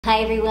Hi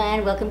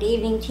everyone, welcome to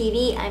Evening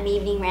TV. I'm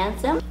Evening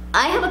Ransom.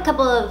 I have a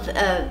couple of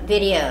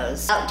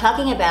videos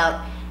talking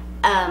about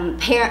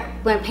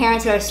when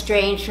parents are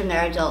estranged from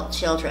their adult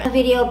children. A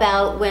video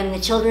about when the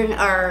children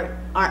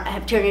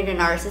have turned into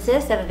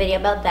narcissists. I have a video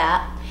about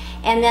that.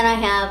 And then I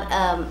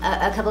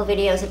have a couple of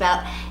videos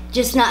about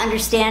just not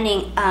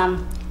understanding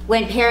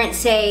when parents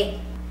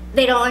say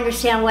they don't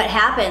understand what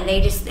happened.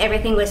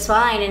 Everything was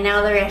fine, and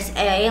now they're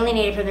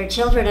alienated from their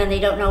children and they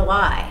don't know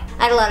why.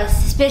 I had a lot of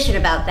suspicion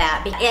about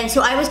that. And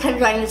so I was kind of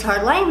drawing this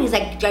hard line because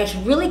I just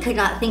really could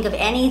not think of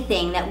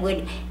anything that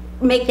would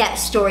make that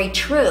story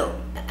true.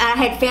 I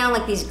had found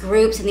like these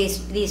groups and these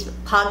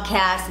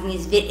podcasts and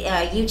these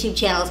YouTube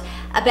channels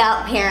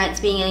about parents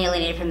being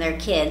alienated from their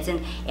kids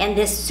and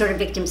this sort of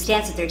victim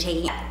stance that they're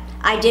taking.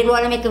 I did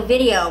want to make a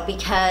video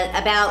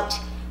about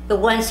the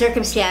one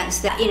circumstance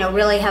that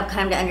really have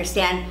come to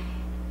understand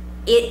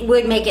it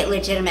would make it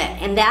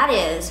legitimate, and that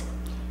is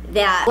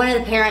that one of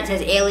the parents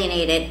has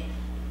alienated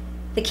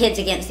the kids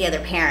against the other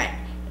parent.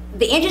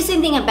 The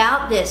interesting thing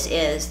about this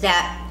is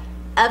that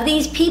of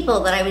these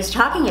people that I was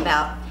talking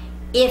about,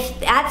 if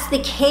that's the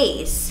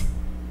case,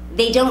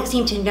 they don't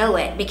seem to know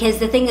it, because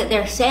the thing that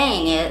they're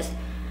saying is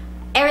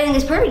everything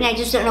is perfect and I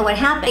just don't know what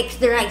happened.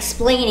 They're not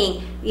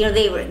explaining,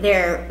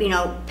 their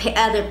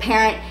other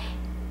parent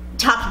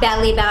talked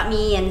badly about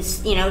me and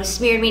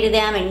smeared me to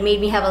them and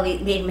made me have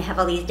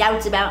all these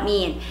doubts about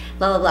me and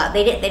blah blah blah.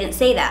 They didn't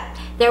say that.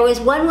 There was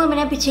one woman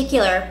in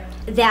particular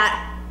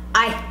that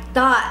I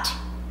thought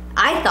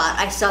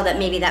I saw that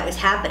maybe that was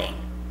happening,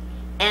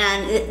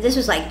 and this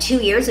was like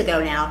 2 years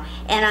ago now,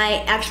 and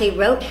I actually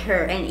wrote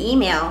her an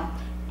email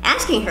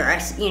asking her,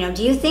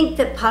 do you think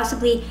that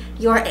possibly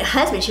your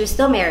husband, she was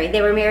still married,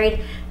 they were married,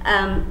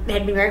 had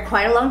been married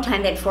quite a long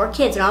time, they had 4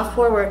 kids, and all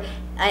 4 were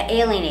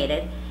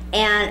alienated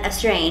and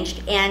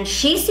estranged, and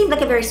she seemed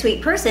like a very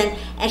sweet person,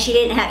 and she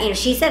didn't have,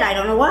 she said, I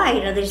don't know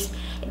why,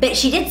 but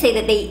she did say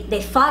that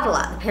they fought a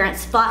lot, the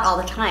parents fought all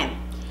the time,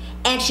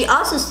 and she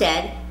also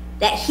said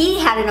that he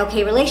had an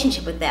okay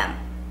relationship with them.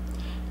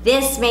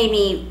 This made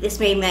my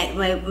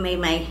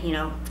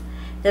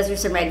those were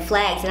some red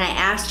flags, and I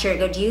asked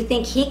her, do you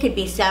think he could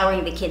be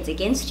souring the kids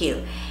against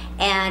you?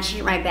 And she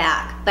didn't write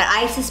back, but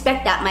I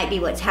suspect that might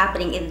be what's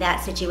happening in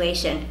that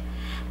situation.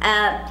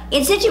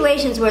 In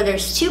situations where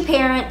there's 2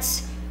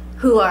 parents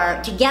who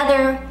are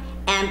together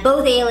and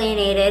both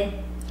alienated,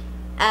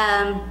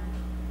 I'm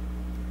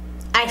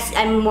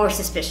more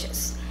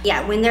suspicious.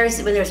 Yeah, when there's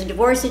a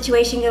divorce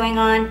situation going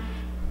on,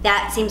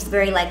 that seems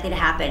very likely to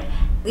happen.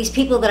 These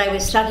people that I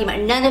was talking about,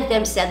 none of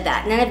them said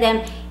that. None of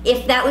them,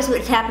 if that was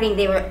what's happening,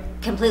 they were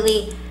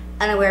completely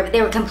unaware of it.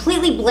 They were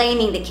completely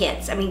blaming the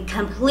kids. I mean,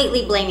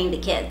 completely blaming the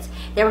kids.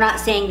 They were not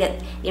saying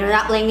that,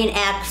 not blaming an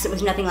ex, it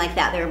was nothing like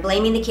that. They were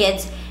blaming the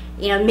kids.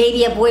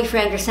 Maybe a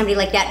boyfriend or somebody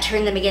like that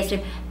turned them against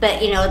him.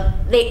 But,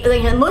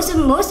 most of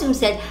them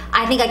said,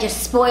 I think I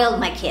just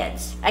spoiled my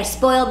kids. I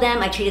spoiled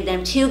them, I treated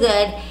them too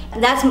good.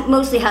 And that's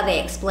mostly how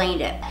they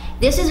explained it.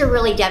 This is a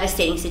really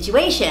devastating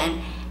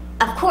situation,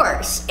 of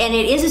course, and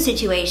it is a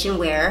situation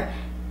where,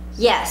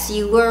 yes,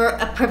 you were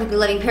a perfectly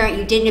loving parent,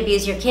 you didn't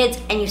abuse your kids,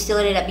 and you still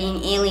ended up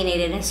being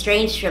alienated and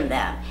estranged from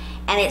them.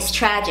 And it's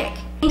tragic.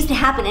 What seems to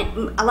happen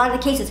in a lot of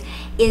the cases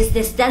is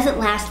this doesn't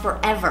last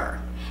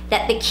forever.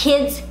 That the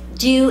kids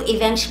do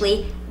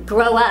eventually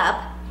grow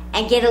up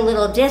and get a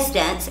little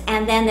distance,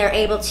 and then they're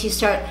able to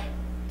start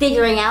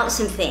figuring out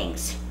some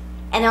things.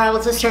 And they're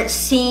able to start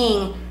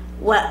seeing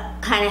what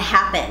kind of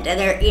happened,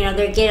 and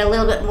they get a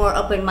little bit more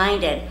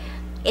open-minded.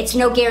 It's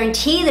no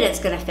guarantee that it's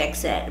going to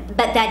fix it,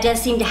 but that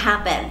does seem to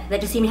happen.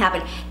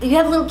 You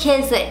have little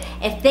kids that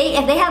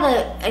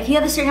if you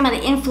have a certain amount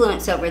of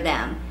influence over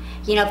them,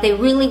 if they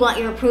really want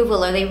your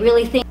approval or they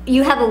really think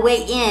you have a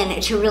way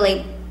in to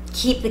really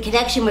keep the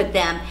connection with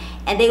them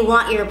and they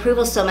want your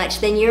approval so much,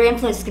 then your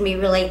influence is going to be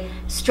really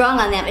strong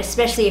on them,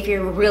 especially if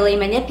you're really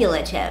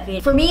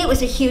manipulative. For me, it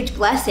was a huge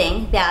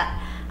blessing that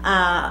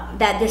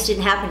this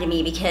didn't happen to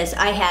me, because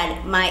I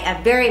had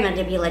a very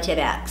manipulative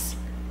ex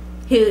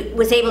who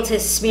was able to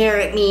smear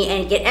at me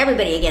and get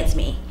everybody against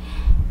me.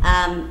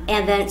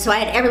 So I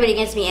had everybody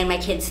against me, and my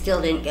kids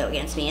still didn't go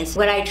against me. And so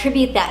what I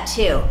attribute that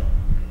to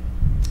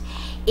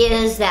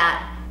is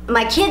that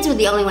my kids were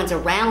the only ones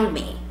around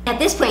me. At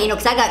this point,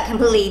 because I got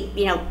completely,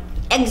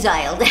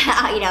 exiled,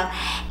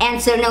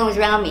 and so no one was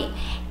around me.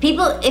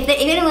 People, if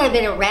anyone would have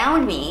been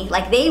around me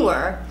like they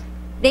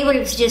would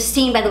have just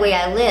seen by the way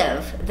I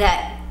live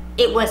that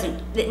it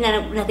wasn't,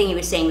 nothing he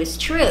was saying was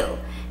true,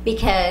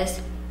 because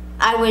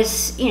I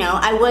was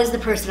the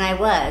person I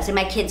was, and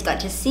my kids got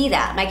to see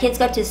that. My kids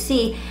got to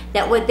see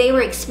that what they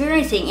were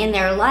experiencing in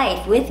their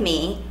life with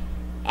me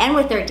and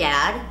with their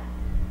dad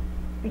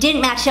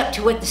didn't match up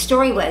to what the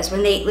story was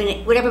when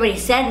everybody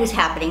said was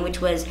happening, which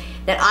was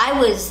that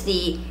I was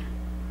the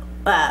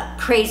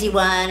crazy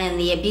one and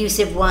the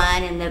abusive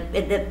one and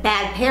the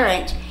bad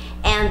parent,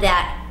 and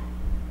that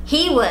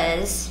he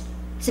was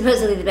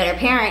supposedly the better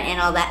parent and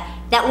all that.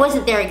 That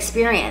wasn't their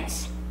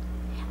experience.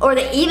 Or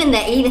that even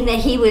that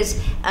he was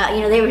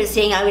They were just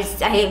saying I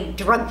had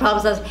drug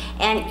problems,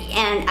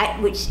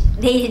 which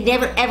they had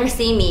never ever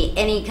seen me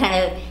any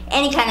kind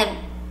of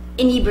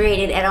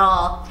inebriated at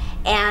all,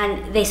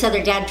 and they saw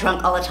their dad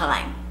drunk all the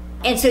time.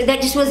 And so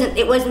that just wasn't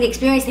the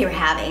experience they were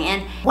having.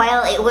 And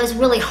while it was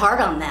really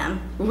hard on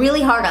them,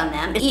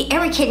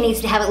 every kid needs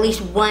to have at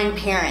least one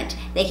parent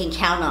they can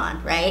count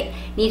on, right?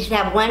 Needs to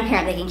have one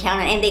parent they can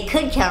count on, and they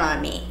could count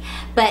on me.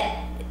 But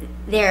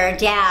their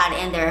dad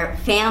and their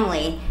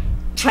family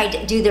tried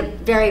to do their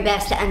very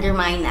best to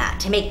undermine that,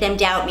 to make them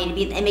doubt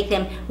me, and make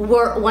them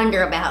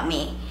wonder about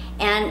me.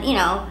 And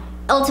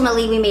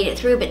ultimately we made it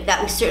through, but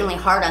that was certainly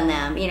hard on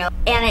them,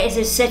 And it is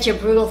just such a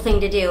brutal thing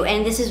to do.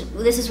 And this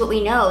is what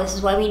we know. This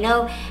is why we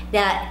know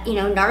that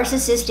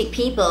narcissistic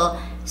people,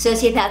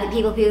 sociopathic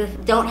people who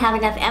don't have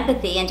enough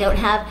empathy and don't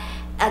have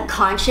a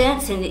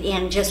conscience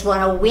and just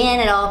want to win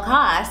at all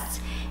costs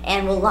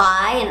and will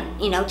lie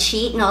and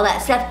cheat and all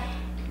that stuff,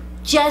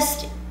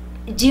 just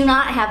do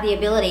not have the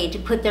ability to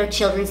put their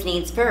children's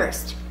needs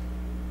first.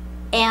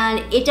 And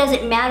it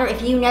doesn't matter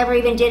if you never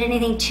even did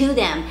anything to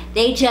them.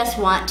 They just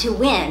want to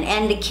win.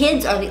 And the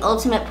kids are the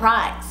ultimate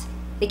prize.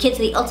 The kids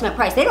are the ultimate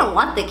prize. They don't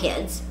want the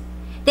kids.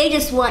 They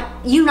just want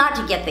you not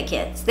to get the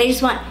kids. They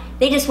just want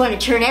to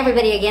turn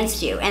everybody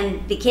against you.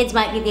 And the kids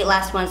might be the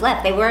last ones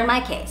left. They were in my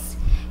case.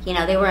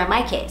 They were in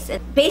my case.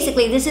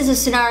 Basically, this is a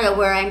scenario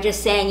where I'm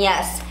just saying,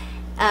 yes,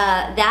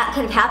 that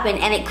could have happened,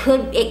 and it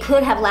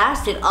could have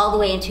lasted all the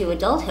way into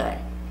adulthood.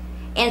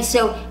 And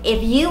so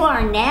if you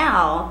are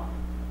now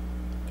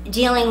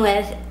dealing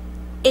with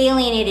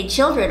alienated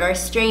children or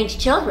estranged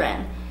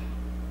children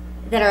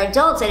that are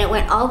adults, and it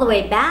went all the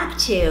way back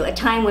to a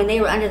time when they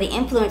were under the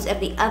influence of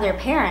the other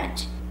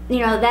parent,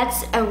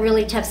 that's a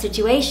really tough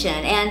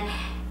situation.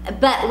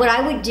 But what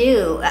I would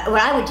do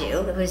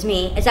if it was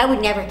me, is I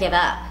would never give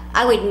up.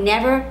 I would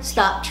never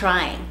stop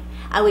trying.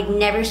 I would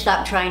never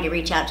stop trying to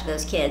reach out to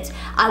those kids.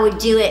 I would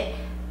do it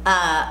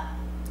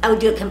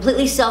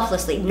completely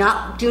selflessly. Do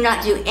not do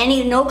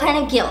no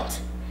kind of guilt.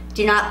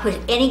 Do not put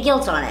any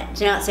guilt on it.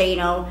 Do not say,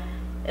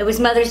 it was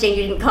Mother's Day and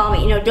you didn't call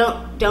me.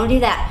 Don't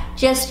do that.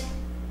 Just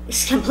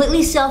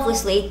completely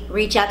selflessly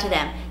reach out to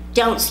them.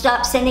 Don't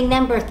stop sending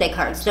them birthday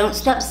cards. Don't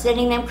stop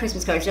sending them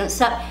Christmas cards. Don't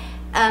stop,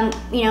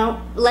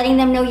 letting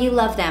them know you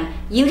love them.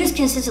 You just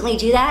consistently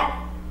do that,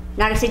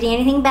 not expecting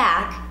anything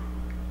back.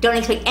 Don't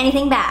expect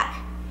anything back.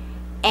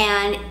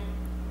 And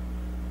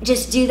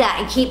just do that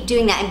and keep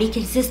doing that and be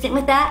consistent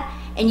with that.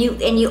 And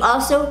you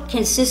also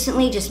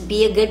consistently just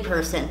be a good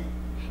person.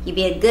 You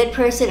be a good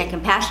person, a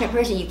compassionate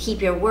person. You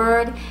keep your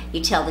word.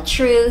 You tell the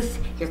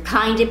truth. You're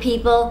kind to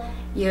people.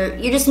 You're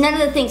just none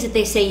of the things that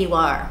they say you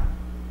are.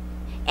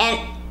 And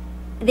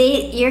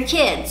your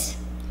kids,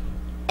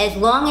 as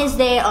long as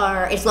they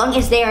are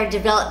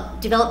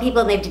developed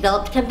people and they've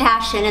developed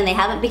compassion and they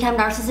haven't become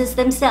narcissists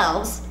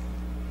themselves.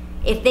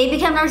 If they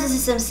become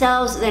narcissists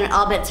themselves, then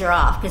all bets are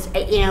off, because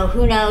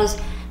who knows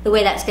the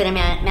way that's going to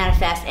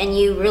manifest. And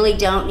you really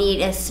don't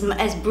need, as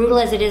brutal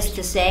as it is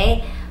to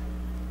say,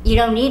 you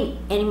don't need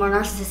any more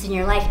narcissists in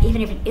your life,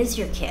 even if it is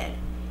your kid.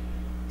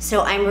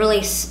 So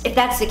if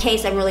that's the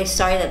case, I'm really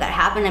sorry that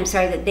happened. I'm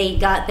sorry that they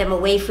got them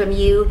away from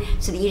you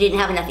so that you didn't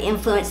have enough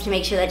influence to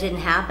make sure that didn't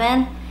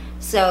happen.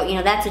 So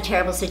that's a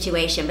terrible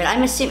situation. But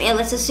I'm assuming,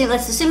 let's assume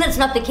that's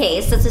not the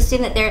case. Let's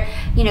assume that they're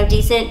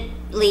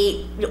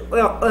decently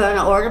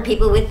ordered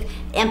people with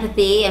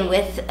empathy and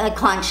with a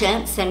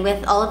conscience and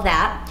with all of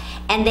that,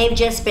 and they've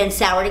just been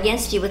soured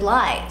against you with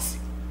lies.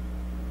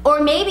 Or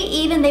maybe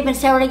even they've been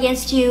soured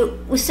against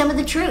you with some of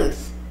the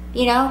truth.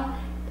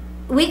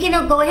 We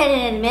can go ahead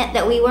and admit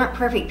that we weren't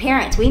perfect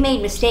parents. We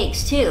made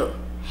mistakes too.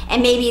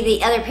 And maybe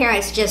the other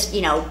parents just,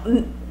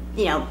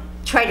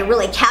 tried to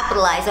really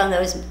capitalize on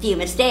those few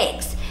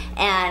mistakes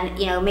and,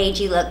 made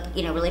you look,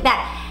 really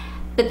bad.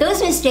 But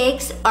those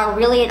mistakes are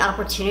really an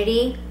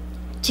opportunity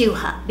to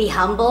be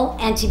humble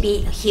and to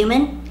be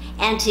human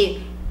and to,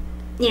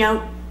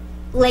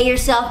 lay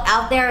yourself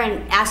out there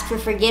and ask for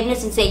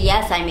forgiveness and say,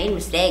 yes, I made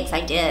mistakes.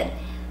 I did.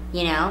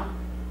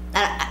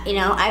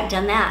 I've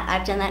done that.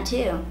 I've done that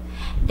too.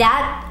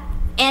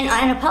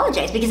 And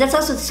apologize, because that's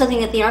also something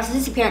that the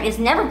narcissistic parent is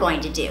never going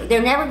to do.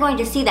 They're never going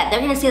to see that. They're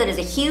going to see that as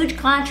a huge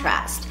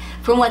contrast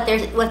from what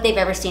they've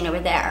ever seen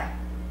over there.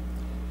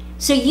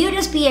 So you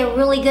just be a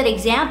really good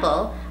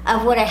example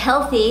of what a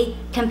healthy,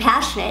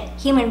 compassionate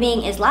human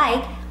being is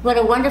like, what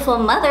a wonderful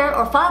mother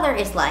or father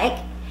is like,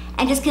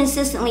 and just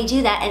consistently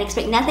do that and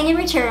expect nothing in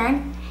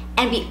return,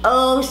 and be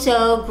oh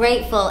so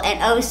grateful and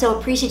oh so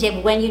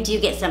appreciative when you do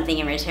get something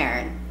in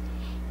return.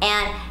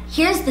 And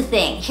here's the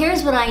thing,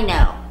 here's what I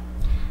know.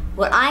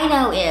 What I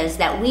know is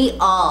that we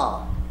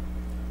all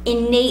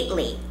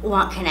innately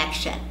want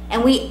connection,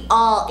 and we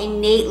all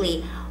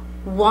innately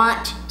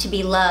want to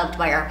be loved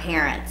by our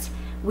parents.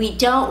 We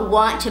don't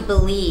want to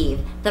believe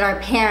that our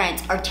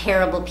parents are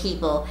terrible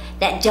people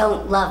that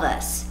don't love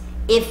us,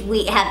 if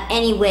we have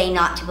any way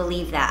not to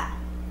believe that.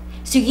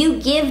 So you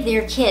give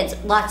your kids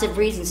lots of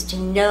reasons to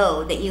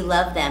know that you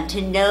love them,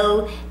 to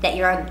know that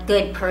you're a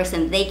good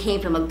person, they came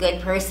from a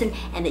good person,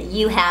 and that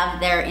you have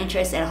their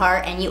interests at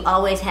heart, and you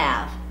always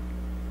have.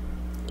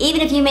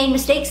 Even if you made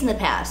mistakes in the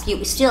past,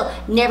 you still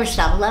never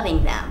stop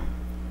loving them.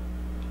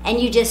 And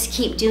you just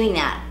keep doing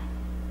that.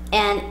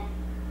 And,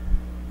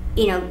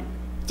 you know,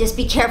 just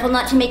be careful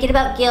not to make it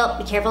about guilt.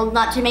 Be careful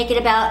not to make it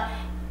about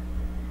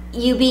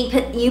you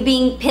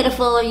being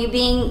pitiful, or you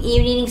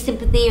needing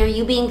sympathy, or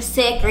you being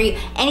sick, or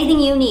anything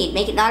you need.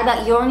 Make it not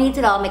about your needs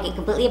at all. Make it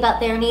completely about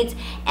their needs,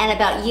 and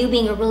about you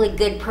being a really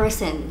good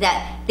person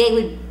that they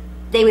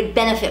would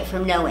benefit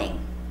from knowing.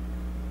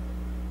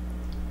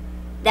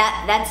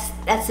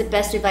 That's the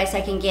best advice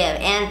I can give.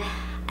 And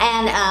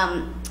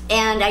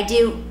I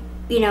do,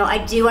 you know, I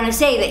do want to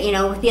say that, you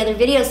know, with the other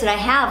videos that I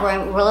have where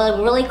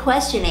I'm really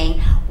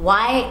questioning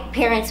why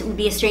parents would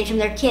be estranged from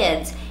their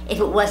kids if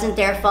it wasn't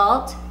their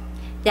fault,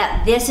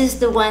 that this is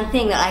the one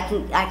thing that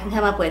I can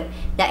come up with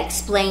that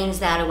explains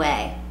that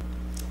away.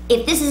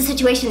 If this is a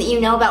situation that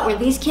you know about where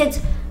these kids,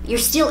 you're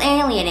still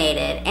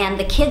alienated, and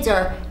the kids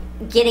are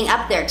getting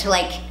up there to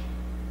like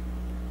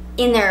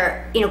in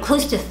their, you know,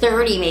 close to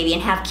 30 maybe,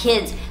 and have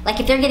kids, like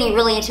if they're getting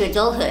really into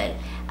adulthood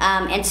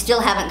and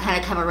still haven't kind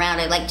of come around,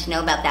 I'd like to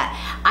know about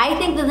that. I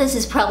think that this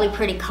is probably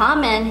pretty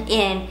common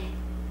in,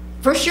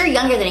 for sure,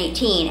 younger than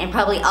 18, and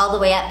probably all the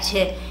way up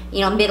to,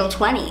 you know, middle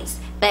 20s.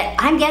 But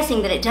I'm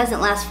guessing that it doesn't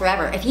last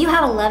forever. If you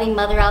have a loving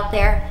mother out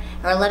there,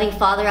 or a loving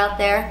father out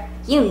there,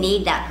 you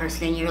need that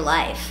person in your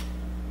life,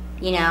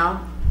 you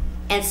know?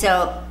 And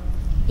so,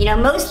 you know,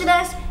 most of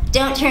us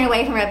don't turn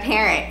away from a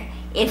parent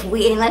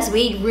unless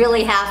we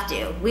really have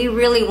to. We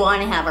really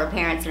want to have our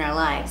parents in our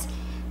lives.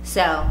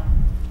 So,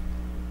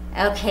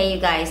 okay, you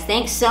guys,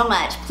 thanks so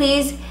much.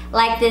 Please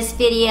like this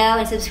video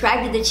and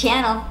subscribe to the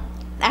channel.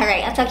 All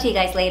right, I'll talk to you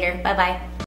guys later. Bye-bye.